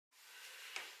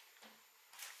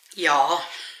Y'all,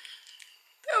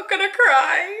 I'm gonna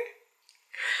cry.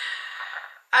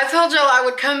 I told y'all I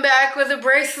would come back with a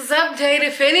braces update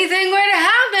if anything were to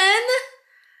happen.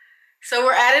 So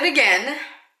we're at it again.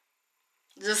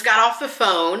 Just got off the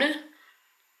phone.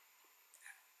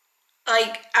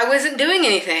 Like, I wasn't doing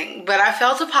anything, but I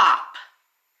felt a pop.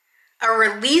 A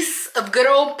release of good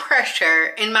old pressure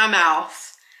in my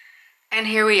mouth. And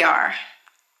here we are.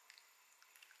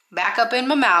 Back up in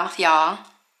my mouth, y'all.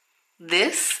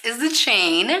 This is the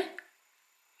chain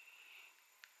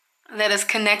that is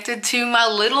connected to my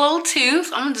little old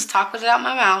tooth. I'm gonna just talk with it out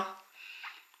my mouth.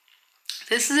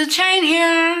 This is a chain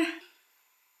here.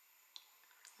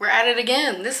 We're at it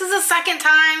again. This is the second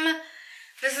time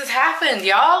this has happened,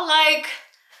 y'all. Like,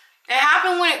 it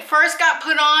happened when it first got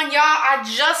put on, y'all. I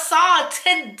just saw it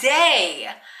today.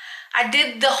 I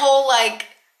did the whole, like,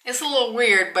 it's a little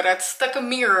weird, but I stuck a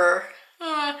mirror.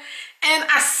 And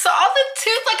I saw the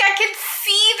tooth, like I could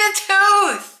see the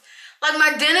tooth. Like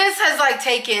my dentist has like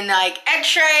taken like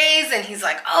x-rays and he's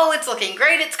like, oh, it's looking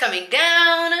great, it's coming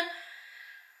down.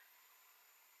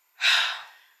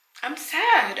 I'm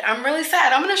sad, I'm really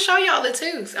sad. I'm gonna show y'all the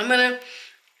tooth. I'm gonna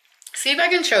see if I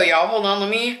can show y'all. Hold on, let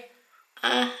me,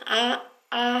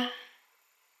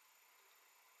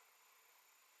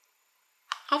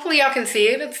 hopefully y'all can see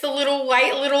it. It's the little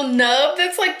white little nub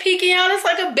that's like peeking out. It's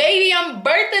like a baby. I'm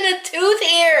birthing a tooth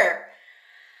here.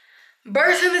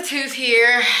 Birthing the tooth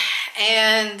here.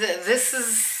 And this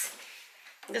is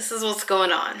what's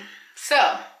going on.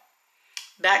 So,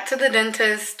 back to the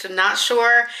dentist. Not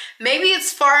sure. Maybe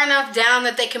it's far enough down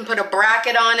that they can put a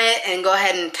bracket on it and go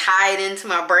ahead and tie it into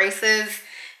my braces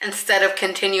instead of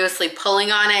continuously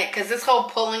pulling on it. Because this whole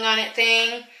pulling on it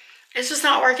thing, it's just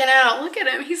not working out. Look at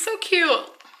him. He's so cute.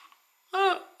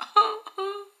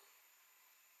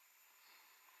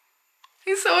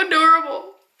 He's so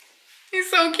adorable. He's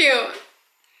so cute.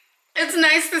 It's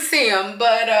nice to see him,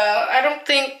 but I don't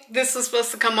think this is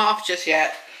supposed to come off just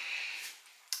yet.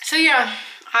 So yeah,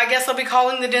 I guess I'll be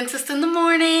calling the dentist in the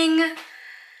morning.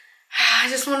 I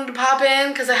just wanted to pop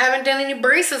in because I haven't done any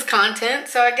braces content,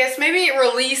 so I guess maybe it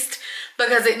released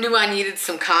because it knew I needed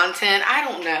some content. I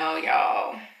don't know,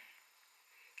 y'all. I'm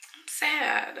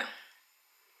sad.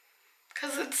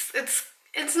 Because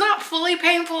it's not fully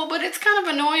painful, but it's kind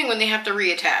of annoying when they have to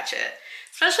reattach it.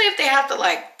 Especially if they have to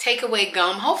like take away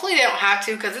gum. Hopefully they don't have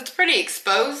to because it's pretty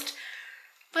exposed.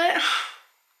 But I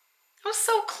was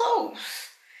so close.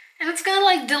 And it's gonna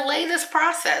like delay this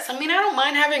process. I mean, I don't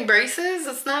mind having braces.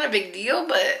 It's not a big deal,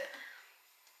 but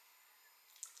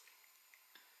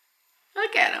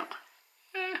look at them.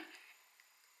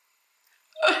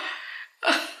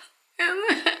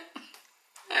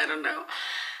 I don't know.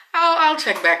 I'll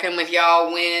check back in with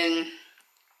y'all when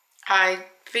I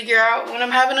figure out when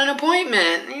I'm having an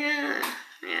appointment. Yeah,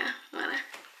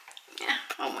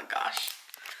 oh my gosh.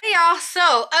 Hey y'all,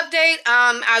 so update,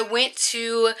 I went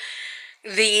to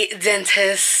the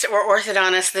dentist or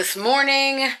orthodontist this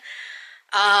morning.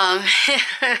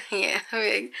 Yeah,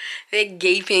 big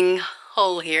gaping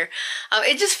hole here.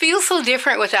 It just feels so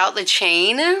different without the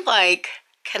chain, like,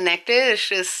 connected. It's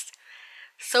just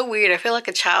so weird. I feel like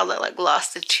a child that like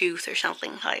lost a tooth or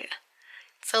something. Like,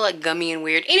 so like gummy and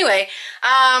weird. Anyway,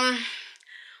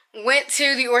 went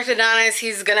to the orthodontist.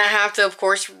 He's gonna have to, of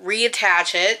course,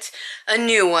 reattach it. A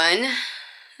new one.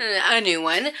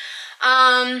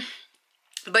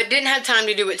 But didn't have time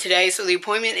to do it today, so the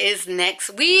appointment is next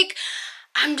week.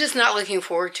 I'm just not looking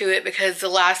forward to it because the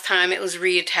last time it was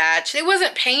reattached, it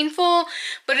wasn't painful,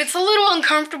 but it's a little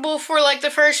uncomfortable for like the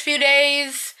first few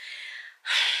days.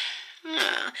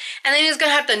 And then he's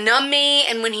gonna have to numb me,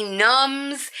 and when he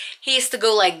numbs, he has to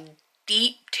go like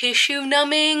deep tissue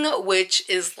numbing, which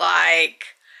is like,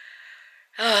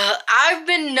 I've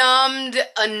been numbed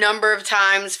a number of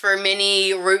times for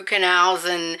many root canals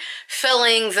and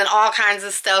fillings and all kinds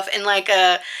of stuff, and like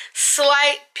a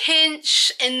slight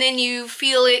pinch and then you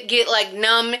feel it get like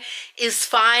numb is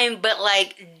fine, but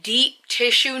like deep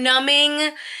tissue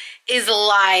numbing is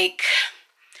like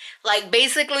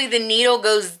basically the needle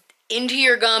goes into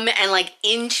your gum and like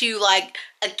into like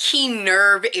a key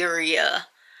nerve area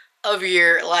of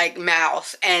your like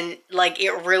mouth, and like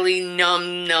it really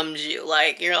numbs you,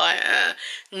 like you're like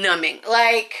numbing,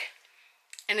 like,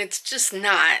 and it's just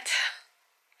not,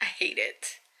 I hate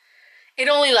it. It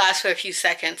only lasts for a few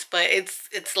seconds, but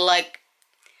it's like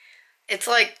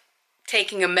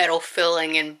taking a metal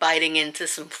filling and biting into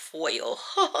some foil.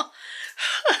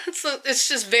 So it's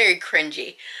just very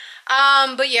cringy.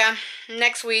 But yeah,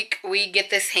 next week we get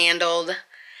this handled.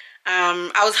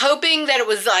 I was hoping that it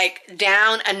was like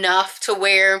down enough to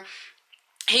where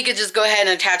he could just go ahead and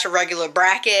attach a regular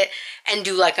bracket and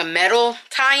do like a metal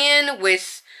tie-in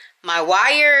with my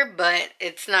wire, but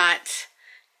it's not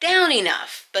down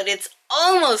enough. But it's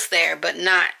almost there, but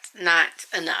not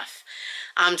enough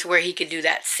to where he could do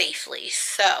that safely.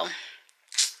 So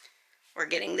we're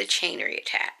getting the chain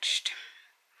reattached.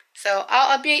 So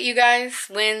I'll update you guys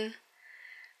when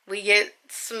we get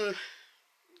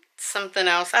something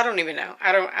else. I don't even know.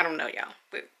 I don't know, y'all.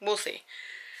 We'll see.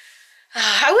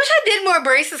 I wish I did more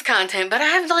braces content, but I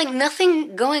have like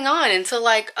nothing going on until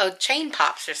like a chain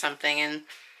pops or something, and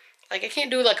like I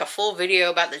can't do like a full video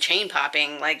about the chain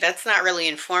popping. Like that's not really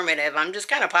informative. I'm just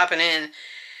kind of popping in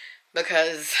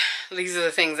because these are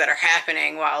the things that are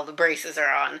happening while the braces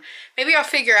are on. Maybe I'll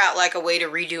figure out like a way to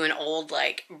redo an old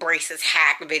like braces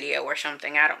hack video or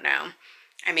something. I don't know.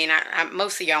 I mean,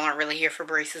 most of y'all aren't really here for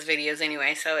braces videos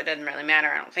anyway, so it doesn't really matter,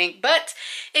 I don't think. But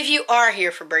if you are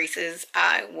here for braces,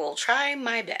 I will try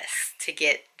my best to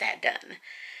get that done.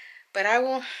 But I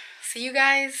will see you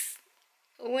guys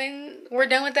when we're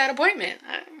done with that appointment.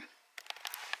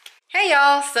 Hey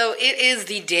y'all, so it is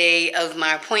the day of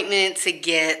my appointment to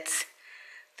get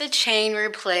the chain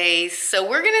replaced. So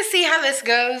we're gonna see how this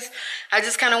goes. I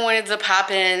just kind of wanted to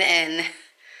pop in and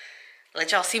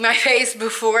let y'all see my face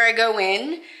before I go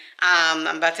in.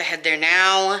 I'm about to head there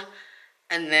now,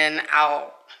 and then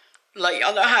I'll let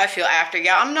y'all know how I feel after.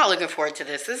 Y'all, I'm not looking forward to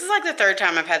this. This is like the 3rd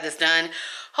time I've had this done.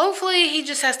 Hopefully he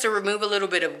just has to remove a little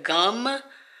bit of gum,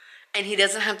 and he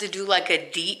doesn't have to do like a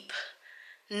deep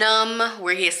numb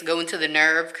where he has to go into the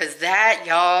nerve, because that,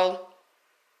 y'all,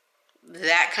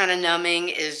 that kind of numbing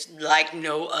is like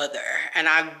no other. And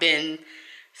I've been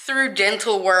through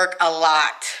dental work a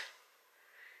lot.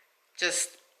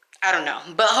 Just, I don't know.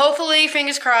 But hopefully,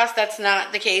 fingers crossed, that's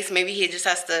not the case. Maybe he just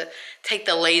has to take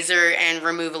the laser and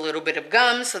remove a little bit of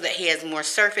gum so that he has more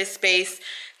surface space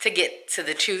to get to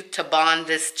the tooth, to bond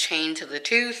this chain to the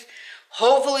tooth.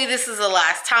 Hopefully this is the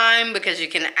last time, because you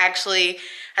can actually,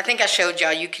 I think I showed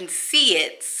y'all, you can see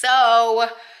it. So,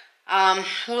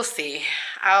 we'll see.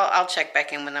 I'll check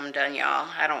back in when I'm done, y'all.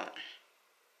 I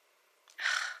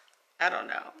don't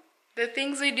know. The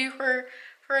things we do for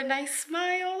a nice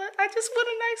smile. I just want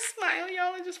a nice smile,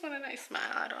 y'all. I just want a nice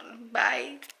smile. I don't know.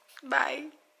 Bye. Bye.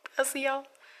 I'll see y'all.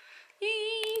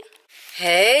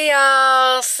 Hey,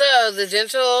 y'all. So,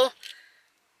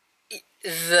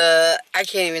 I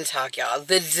can't even talk, y'all.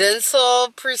 The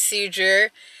dental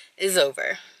procedure is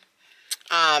over.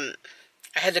 I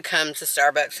had to come to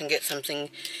Starbucks and get something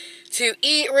to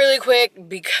eat really quick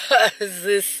because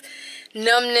this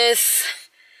numbness,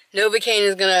 Novocaine,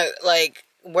 is gonna, like,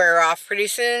 wear off pretty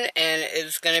soon, and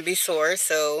it's gonna be sore.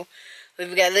 So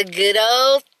we've got the good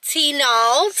old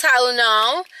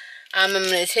Tylenol. I'm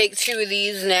gonna take 2 of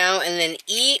these now and then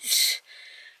eat.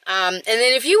 And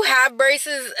then if you have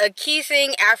braces, a key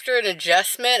thing after an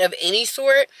adjustment of any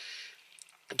sort,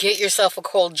 get yourself a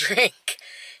cold drink.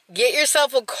 Get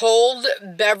yourself a cold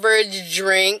beverage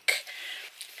drink.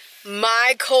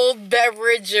 My cold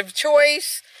beverage of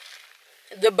choice,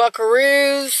 the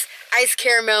Buckaroos Iced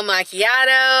Caramel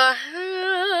Macchiato.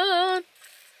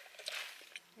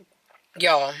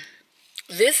 Y'all,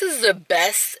 this is the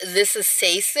best this has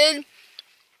tasted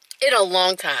in a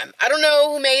long time. I don't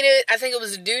know who made it. I think it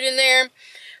was a dude in there.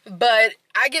 But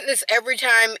I get this every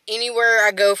time, anywhere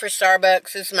I go for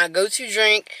Starbucks. It's my go-to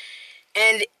drink.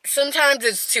 And sometimes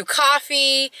it's too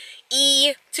coffee-y.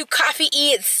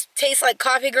 It tastes like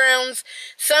coffee grounds.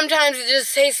 Sometimes it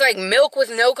just tastes like milk with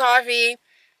no coffee.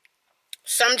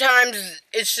 Sometimes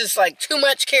it's just like too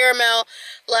much caramel.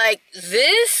 Like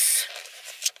this,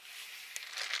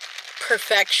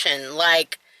 perfection.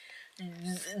 Like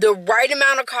the right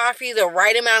amount of coffee, the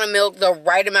right amount of milk, the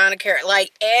right amount of carrot.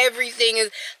 Like everything is,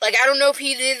 like, I don't know if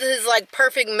he did his like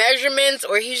perfect measurements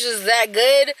or he's just that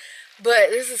good,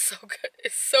 but this is so good.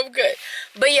 It's so good.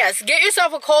 But yes, get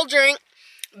yourself a cold drink,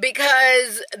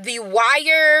 because the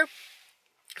wire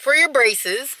for your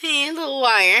braces, little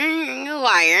wire.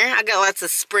 I got lots of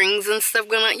springs and stuff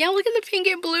going on. Y'all look at the pink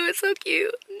and blue. It's so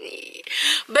cute.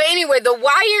 But anyway, the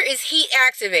wire is heat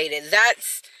activated.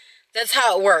 That's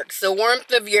how it works. The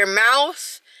warmth of your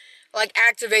mouth, like,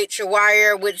 activates your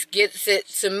wire, which gets it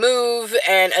to move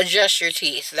and adjust your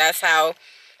teeth. That's how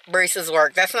braces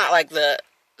work. That's not like the,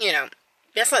 you know,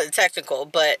 that's not the technical,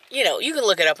 but, you know, you can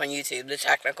look it up on YouTube, the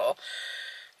technical.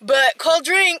 But cold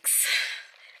drinks,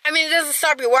 I mean, it doesn't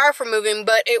stop your wire from moving,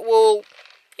 but it will,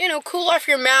 you know, cool off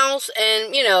your mouth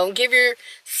and, you know, give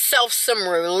yourself some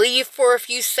relief for a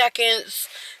few seconds,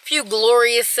 a few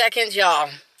glorious seconds,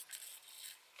 y'all.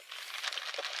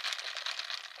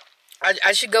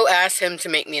 I should go ask him to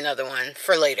make me another one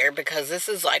for later, because this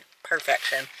is like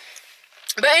perfection.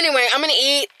 But anyway, I'm going to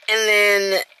eat and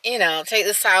then, you know, take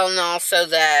this Tylenol so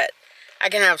that I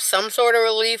can have some sort of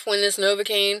relief when this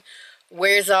Novocaine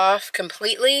wears off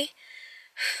completely.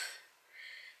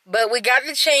 But we got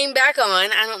the chain back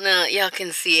on. I don't know. Y'all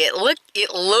can see it. Look,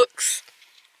 it looks...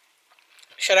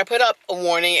 Should I put up a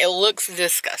warning? It looks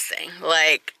disgusting.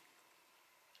 Like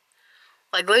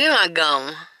look at my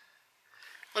gum.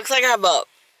 Looks like I have a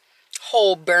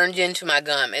hole burned into my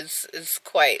gum. It's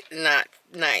quite not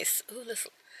nice. Ooh, this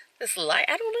light.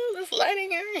 I don't know. This lighting.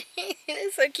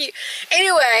 It's so cute.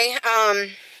 Anyway,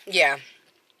 yeah.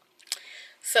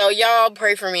 So y'all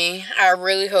pray for me. I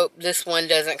really hope this one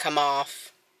doesn't come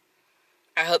off.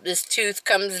 I hope this tooth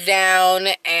comes down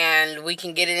and we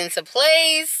can get it into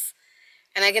place.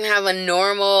 And I can have a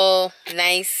normal,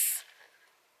 nice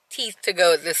teeth to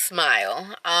go with this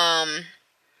smile.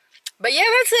 But yeah,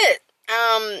 that's it.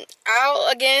 I'll,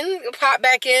 again, pop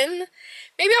back in.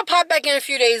 Maybe I'll pop back in a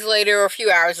few days later or a few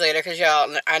hours later because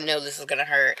y'all, I know this is going to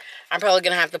hurt. I'm probably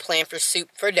going to have to plan for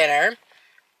soup for dinner.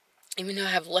 Even though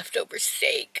I have leftover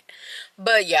steak.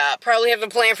 But yeah, probably have to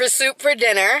plan for soup for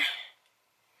dinner.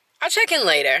 I'll check in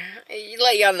later.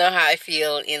 Let y'all know how I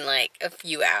feel in like a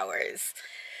few hours.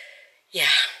 Yeah.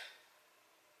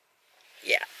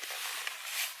 Yeah.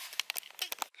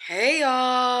 Hey,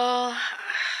 y'all.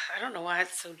 I don't know why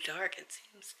it's so dark. It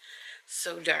seems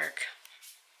so dark.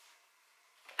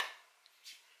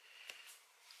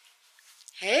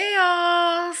 Hey,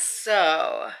 y'all.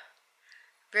 So,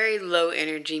 very low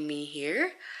energy me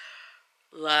here.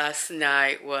 Last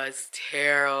night was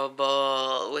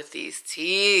terrible with these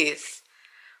teeth.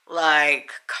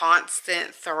 Like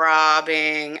constant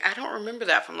throbbing. I don't remember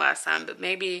that from last time, but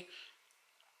maybe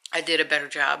I did a better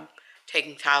job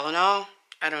taking Tylenol.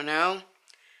 I don't know.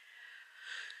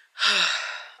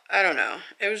 I don't know.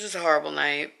 It was just a horrible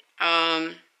night.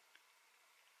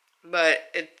 But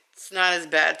it's not as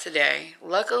bad today.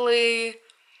 Luckily,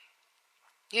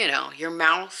 you know, your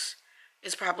mouth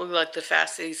is probably like the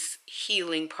fastest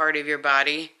healing part of your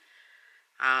body.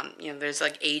 You know, there's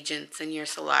like agents in your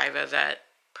saliva that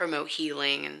promote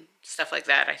healing and stuff like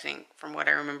that, I think, from what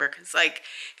I remember. Because, like,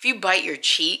 if you bite your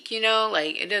cheek, you know,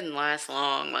 like, it doesn't last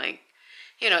long. Like,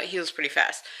 you know, it heals pretty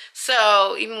fast.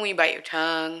 So, even when you bite your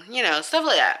tongue, you know, stuff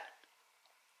like that.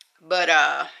 But,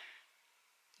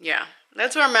 yeah,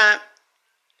 that's where I'm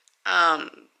at.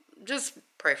 Just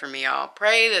pray for me, y'all.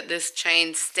 Pray that this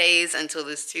chain stays until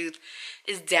this tooth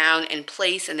is down in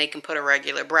place and they can put a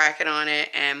regular bracket on it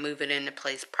and move it into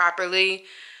place properly.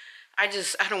 I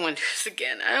don't want to do this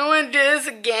again. I don't want to do this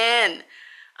again.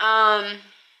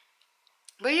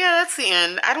 But yeah, that's the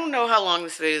end. I don't know how long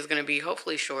this video is going to be.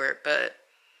 Hopefully short, but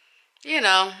you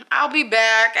know, I'll be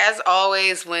back as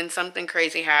always when something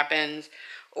crazy happens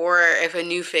or if a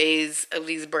new phase of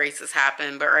these braces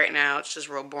happen. But right now it's just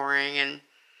real boring and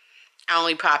I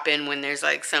only pop in when there's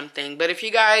like something. But if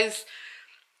you guys,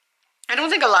 I don't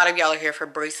think a lot of y'all are here for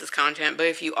braces content, but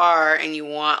if you are and you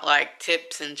want like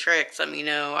tips and tricks, let me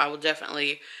know. I will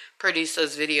definitely produce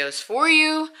those videos for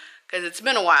you because it's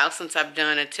been a while since I've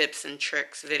done a tips and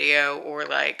tricks video or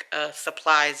like a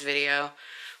supplies video.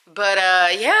 But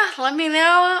yeah, let me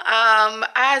know.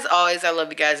 As always, I love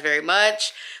you guys very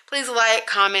much. Please like,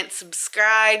 comment,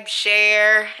 subscribe,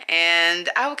 share, and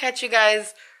I will catch you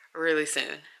guys really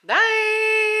soon.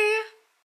 Bye!